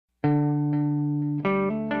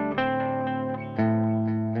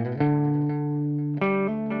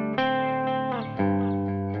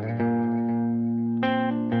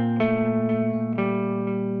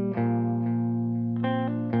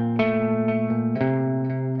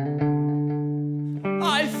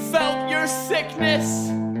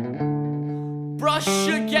sickness brush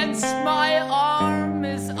against my arm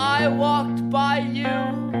as I walked by you.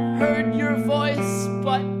 Heard your voice,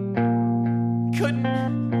 but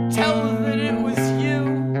couldn't tell that it was you.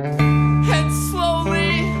 And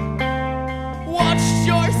slowly watched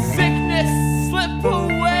your sickness slip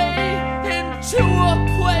away into a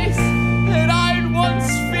place that I'd once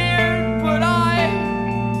feared, but I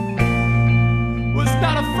was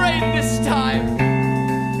not afraid this time.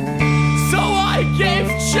 So I gave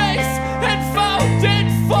chase and found it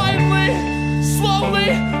finally,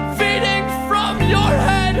 slowly feeding from your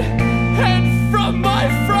head and from my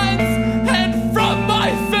friends and from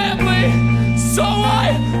my family. So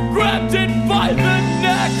I grabbed it by the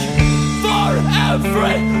neck. For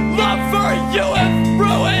every lover you have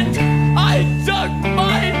ruined, I dug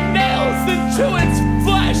my nails into its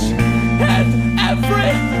flesh. And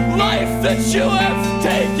every life that you have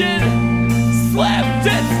taken slammed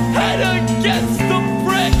its head against the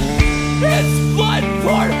brick. Its blood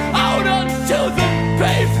poured out onto the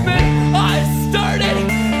pavement. I started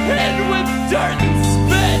in with dirt and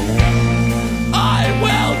spit. I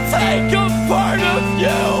will take a part of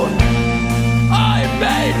you. I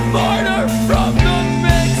made mortar from the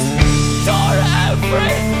mix, tore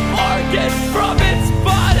every organ from its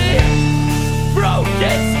body, broke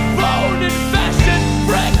its bone and fashioned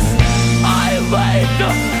bricks. I laid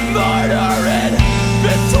the mortar in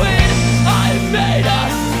between. I made a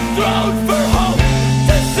throne for hope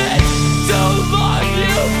to sit. Too long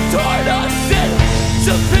you torn us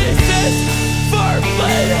into pieces,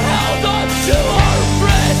 firmly held onto our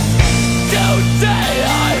wrists. Today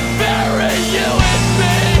I bury you in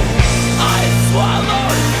me. I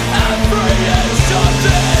swallowed every inch of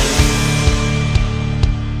it.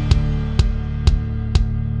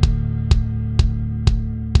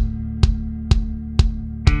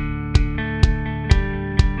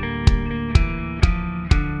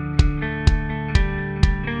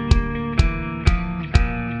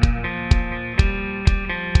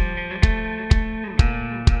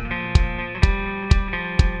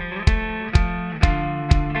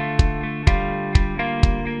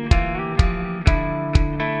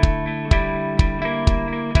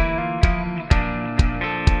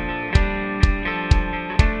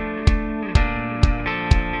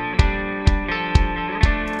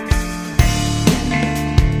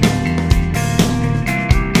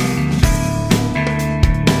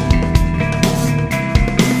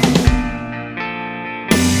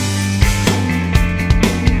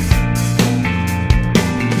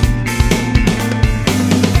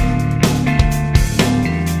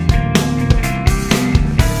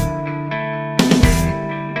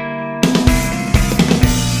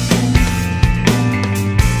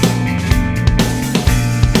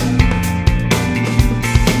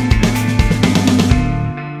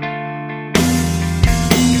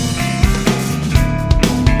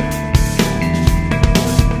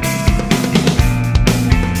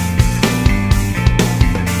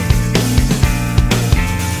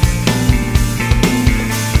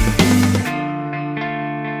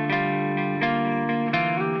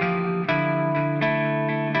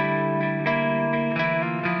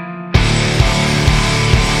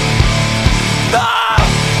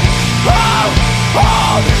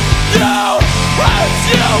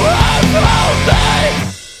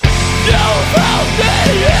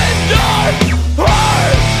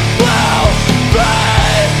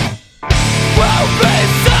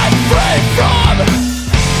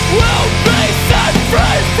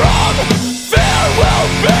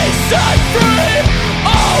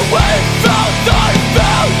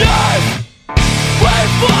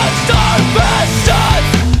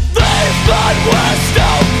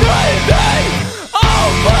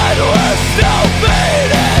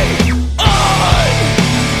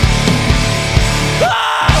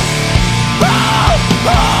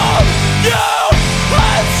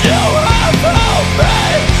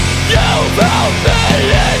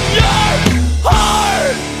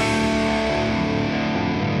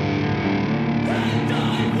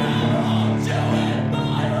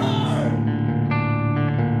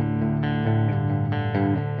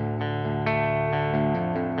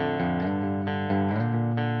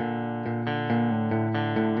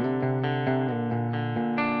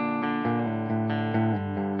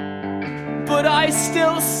 But I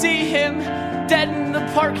still see him dead in the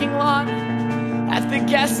parking lot at the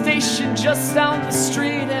gas station just down the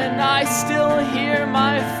street. And I still hear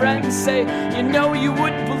my friends say, you know, you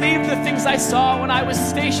wouldn't believe the things I saw when I was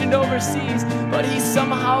stationed overseas. But he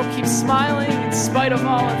somehow keeps smiling in spite of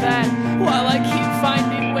all of that, while I keep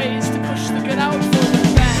finding ways to push the good out for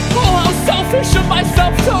the bad. Oh, how selfish of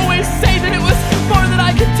myself to always say that it was more than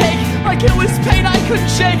I could take, like it was could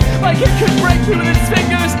shake, like it could break through its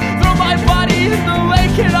fingers. Throw my body in the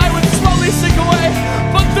lake and I would slowly sink away.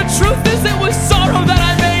 But the truth is it was sorrow that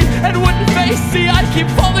I made and wouldn't face. See, I keep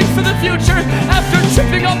falling for the future after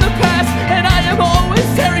tripping on the past, and I am always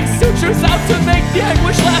tearing sutures out to make the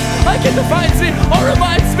anguish last. Like it defines me or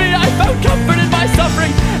reminds me I found comfort in my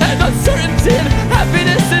suffering and uncertainty and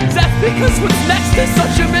happiness and death, because what's next is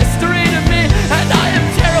such a mystery to me, and I am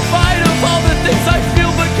terrified of all the things I feel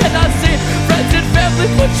but cannot see. Friends and family,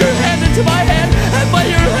 put your hand into my hand and lay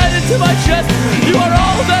your head into my chest. You are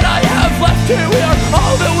all that I have left here. We are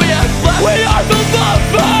all that we have left. We are the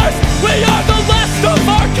lovers. We are the last of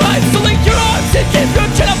our kind. So link your arms and keep your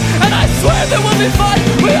chin up, and I swear that we'll be fine.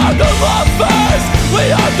 We are the lovers.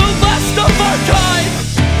 We are the last of our kind.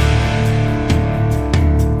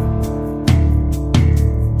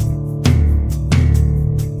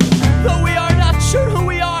 Though we are not sure who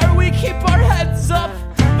we are, we keep our heads up.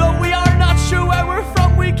 Though we are not sure where we're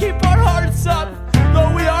from, we keep our hearts up.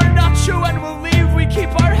 Though we are not sure when we'll leave, we keep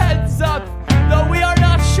our heads up. Though we are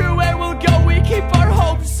not sure where we'll go, we keep our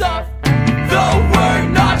hopes up. Though we're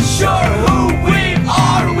not sure who we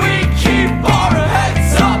are, we keep our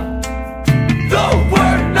heads up. Though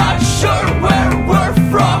we're not sure where we're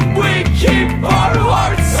from, we keep our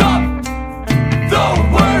hearts up. Though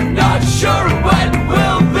we're not sure when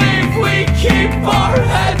we'll leave, we keep our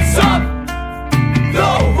heads up.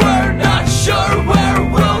 Though we're not sure where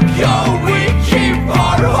we'll go, we keep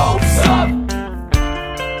our hopes up.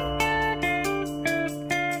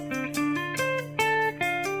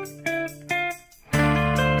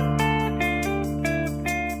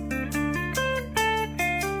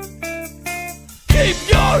 Keep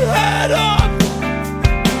your head up.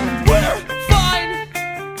 We're fine.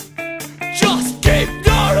 Just keep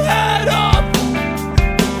your head up.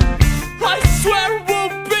 I swear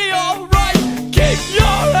we'll be alright. Keep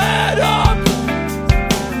your head up.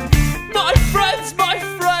 My friends,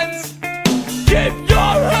 keep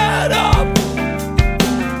your head up.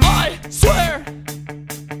 I swear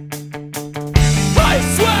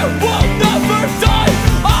we'll never die.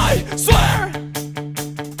 I swear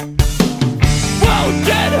we'll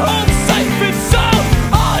get home safe and sound.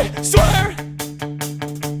 I swear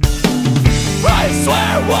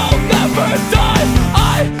we'll never die. I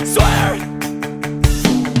swear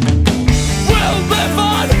we'll live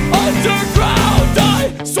on underground. I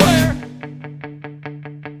swear.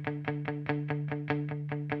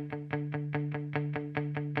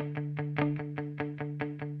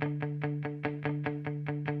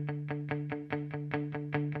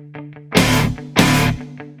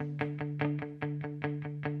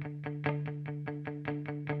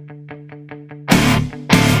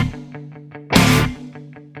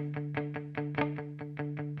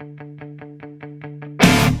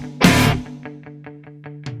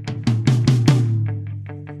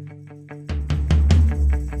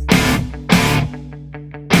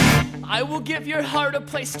 I will give your heart a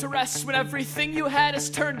place to rest when everything you had is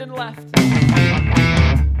turned and left.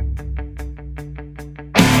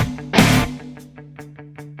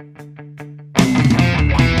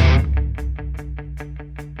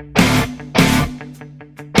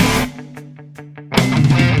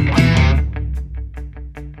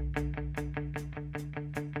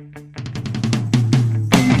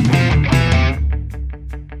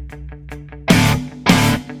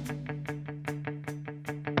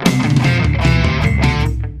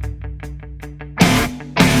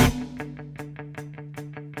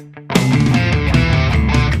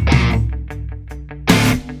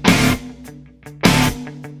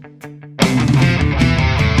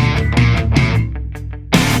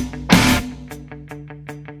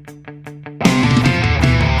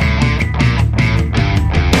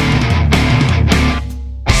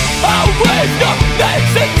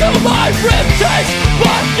 Into my ribcage,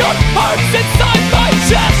 but your heart's inside.